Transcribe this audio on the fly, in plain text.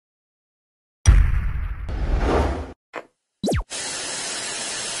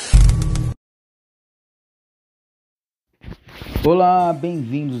Olá,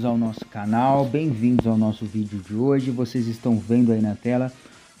 bem-vindos ao nosso canal, bem-vindos ao nosso vídeo de hoje. Vocês estão vendo aí na tela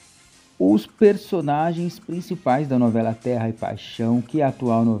os personagens principais da novela Terra e Paixão, que é a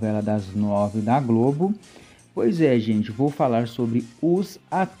atual novela das 9 da Globo. Pois é, gente, vou falar sobre os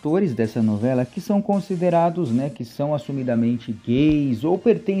atores dessa novela que são considerados, que são assumidamente gays ou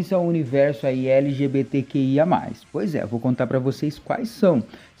pertencem ao universo aí LGBTQIA+. Pois é, vou contar para vocês quais são.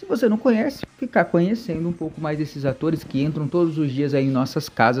 Se você não conhece, ficar conhecendo um pouco mais desses atores que entram todos os dias aí em nossas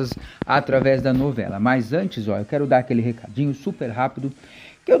casas através da novela. Mas antes, eu quero dar aquele recadinho super rápido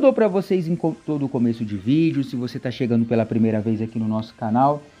que eu dou para vocês em todo o começo de vídeo. Se você está chegando pela primeira vez aqui no nosso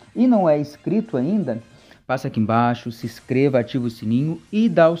canal e não é inscrito ainda, passa aqui embaixo, se inscreva, ativa o sininho e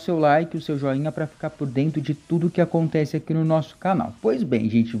dá o seu like, o seu joinha para ficar por dentro de tudo que acontece aqui no nosso canal. Pois bem,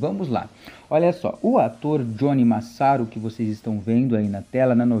 gente, vamos lá. Olha só, o ator Johnny Massaro, que vocês estão vendo aí na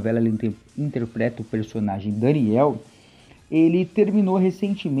tela, na novela ele interpreta o personagem Daniel. Ele terminou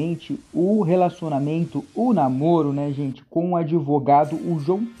recentemente o relacionamento, o namoro, gente, com o advogado, o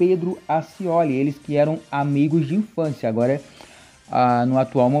João Pedro Ascioli. Eles que eram amigos de infância. Agora, no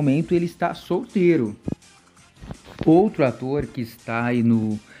atual momento, ele está solteiro. Outro ator que está aí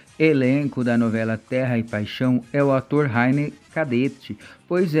no elenco da novela Terra e Paixão é o ator Rainer Cadete.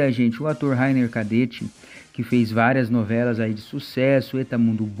 Pois é, gente, o ator Rainer Cadete, que fez várias novelas aí de sucesso, Eta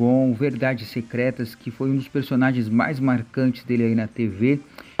Mundo Bom, Verdades Secretas, que foi um dos personagens mais marcantes dele aí na TV,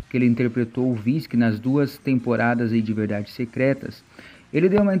 que ele interpretou o Visque nas 2 temporadas aí de Verdades Secretas. Ele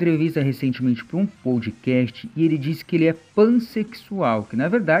deu uma entrevista recentemente para um podcast e ele disse que ele é pansexual, que na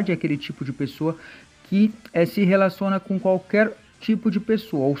verdade é aquele tipo de pessoa que se relaciona com qualquer tipo de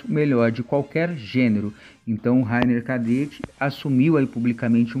pessoa, ou melhor, de qualquer gênero. Então o Rainer Cadete assumiu aí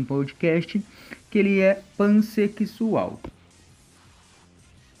publicamente um podcast que ele é pansexual.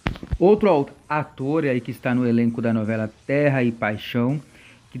 Outro ator aí que está no elenco da novela Terra e Paixão,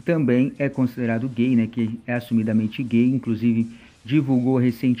 que também é considerado gay, que é assumidamente gay, inclusive divulgou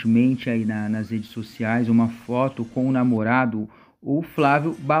recentemente aí nas redes sociais uma foto com o namorado, o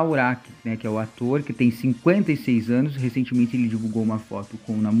Flávio Baurac, que é o ator que tem 56 anos. Recentemente ele divulgou uma foto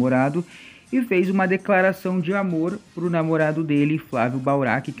com o namorado e fez uma declaração de amor para o namorado dele, Flávio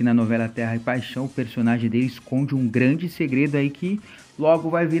Baurac, que na novela Terra e Paixão o personagem dele esconde um grande segredo aí que logo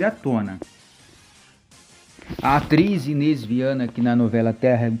vai vir à tona. A atriz Inês Viana, que na novela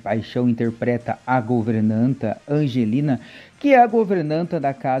Terra e Paixão interpreta a governanta Angelina, que é a governanta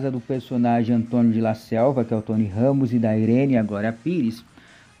da casa do personagem Antônio de La Selva, que é o Tony Ramos, e da Irene, a Glória Pires.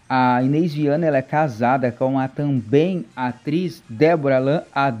 A Inês Viana ela é casada com a também atriz Débora Lan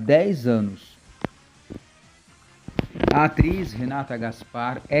há 10 anos. A atriz Renata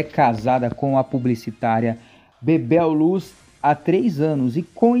Gaspar é casada com a publicitária Bebel Luz há 3 anos e,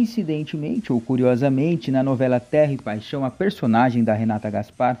 coincidentemente ou curiosamente, na novela Terra e Paixão, a personagem da Renata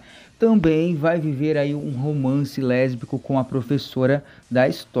Gaspar também vai viver aí um romance lésbico com a professora da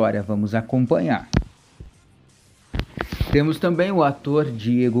história. Vamos acompanhar. Temos também o ator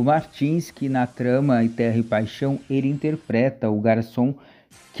Diego Martins, que na trama Terra e Paixão ele interpreta o garçom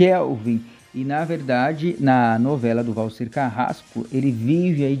Kelvin. E na verdade, na novela do Valcir Carrasco, ele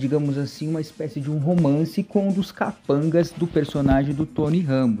vive aí, digamos assim, uma espécie de um romance com um dos capangas do personagem do Tony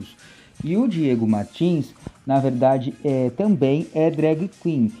Ramos. E o Diego Martins, na verdade, também é drag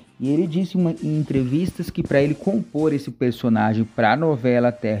queen. E ele disse em entrevistas que para ele compor esse personagem para a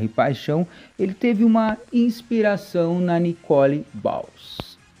novela Terra e Paixão, ele teve uma inspiração na Nicole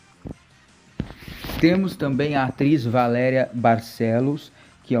Balls. Temos também a atriz Valéria Barcelos,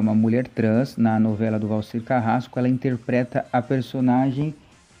 que é uma mulher trans. Na novela do Valcir Carrasco, ela interpreta a personagem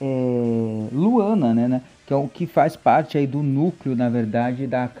Luana, que é o que faz parte aí do núcleo, na verdade,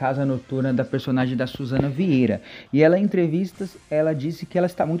 da casa noturna da personagem da Suzana Vieira. E ela, em entrevistas, ela disse que ela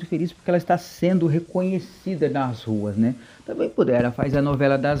está muito feliz porque ela está sendo reconhecida nas ruas, Também ela faz a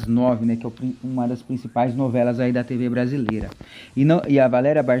novela das 9, que é uma das principais novelas aí da TV brasileira. E a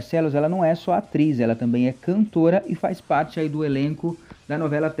Valéria Barcelos, ela não é só atriz, ela também é cantora e faz parte aí do elenco da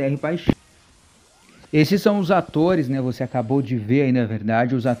novela Terra e Paixão. Esses são os atores, você acabou de ver aí, na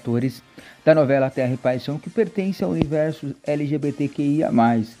verdade, os atores da novela Terra e Paixão que pertencem ao universo LGBTQIA+.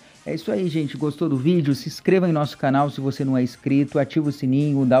 É isso aí, gente. Gostou do vídeo? Se inscreva em nosso canal se você não é inscrito, ativa o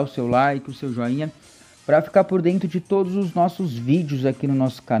sininho, dá o seu like, o seu joinha, para ficar por dentro de todos os nossos vídeos aqui no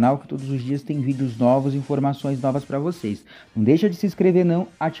nosso canal, que todos os dias tem vídeos novos, informações novas para vocês. Não deixa de se inscrever não,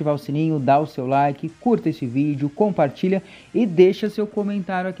 ativar o sininho, dá o seu like, curta esse vídeo, compartilha e deixa seu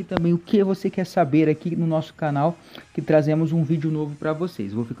comentário aqui também, o que você quer saber aqui no nosso canal, que trazemos um vídeo novo para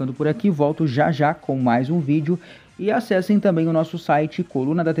vocês. Vou ficando por aqui, volto já já com mais um vídeo. E acessem também o nosso site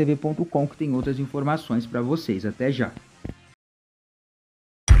colunadatv.com, que tem outras informações para vocês. Até já!